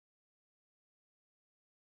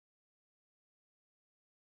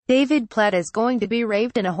David Platt is going to be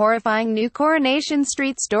raped in a horrifying new Coronation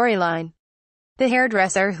Street storyline. The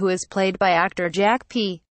hairdresser, who is played by actor Jack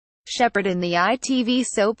P. Shepherd in the ITV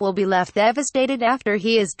soap, will be left devastated after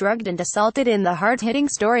he is drugged and assaulted in the hard-hitting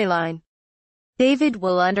storyline. David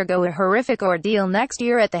will undergo a horrific ordeal next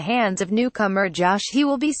year at the hands of newcomer Josh. He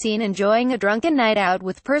will be seen enjoying a drunken night out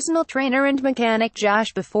with personal trainer and mechanic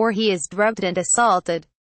Josh before he is drugged and assaulted.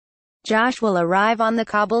 Josh will arrive on the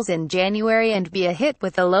cobbles in January and be a hit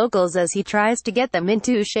with the locals as he tries to get them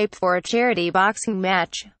into shape for a charity boxing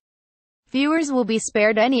match. Viewers will be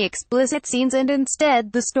spared any explicit scenes, and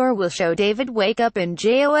instead, the store will show David wake up in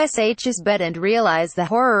Josh's bed and realize the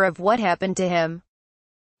horror of what happened to him.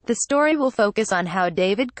 The story will focus on how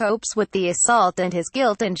David copes with the assault and his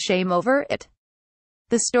guilt and shame over it.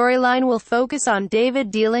 The storyline will focus on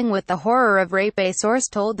David dealing with the horror of rape. A source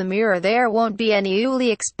told the Mirror there won't be any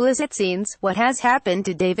overly explicit scenes. What has happened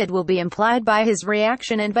to David will be implied by his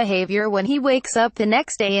reaction and behavior when he wakes up the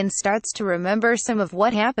next day and starts to remember some of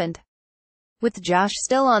what happened. With Josh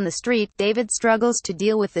still on the street, David struggles to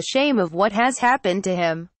deal with the shame of what has happened to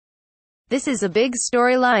him. This is a big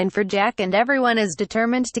storyline for Jack, and everyone is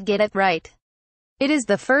determined to get it right. It is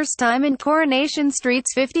the first time in Coronation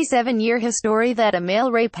Street's 57-year history that a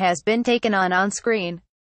male rape has been taken on screen.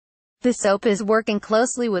 The soap is working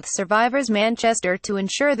closely with Survivors Manchester to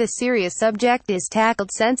ensure the serious subject is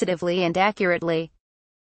tackled sensitively and accurately.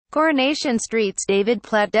 Coronation Street's David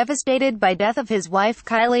Platt, devastated by death of his wife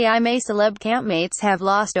Kylie I. May celeb campmates have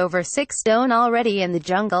lost over 6 stone already in the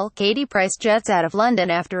jungle. Katie Price jets out of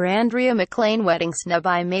London after Andrea McLean wedding snub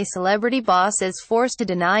by May celebrity boss is forced to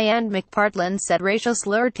deny, and McPartland said racial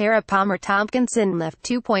slur. Tara Palmer Tompkinson left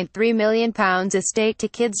 £2.3 million estate to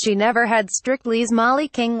kids she never had. Strictly's Molly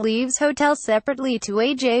King leaves hotel separately to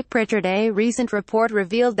AJ Pritchard. A recent report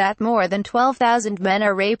revealed that more than 12,000 men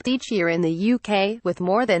are raped each year in the UK, with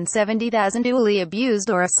more than 70,000 dually abused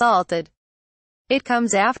or assaulted. It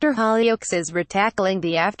comes after Hollyoaks is tackling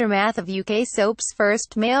the aftermath of UK soap's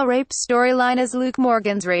first male rape storyline, as Luke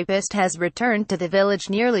Morgan's rapist has returned to the village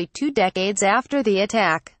nearly 2 decades after the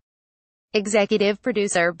attack. Executive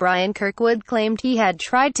producer Brian Kirkwood claimed he had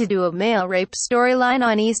tried to do a male rape storyline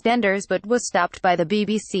on EastEnders but was stopped by the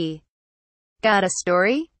BBC. Got a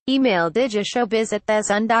story? Email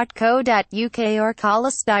digishowbiz@thesun.co.uk or call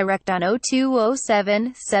us direct on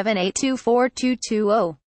 0207 782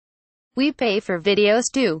 4220. We pay for videos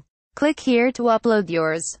too. Click here to upload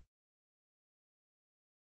yours.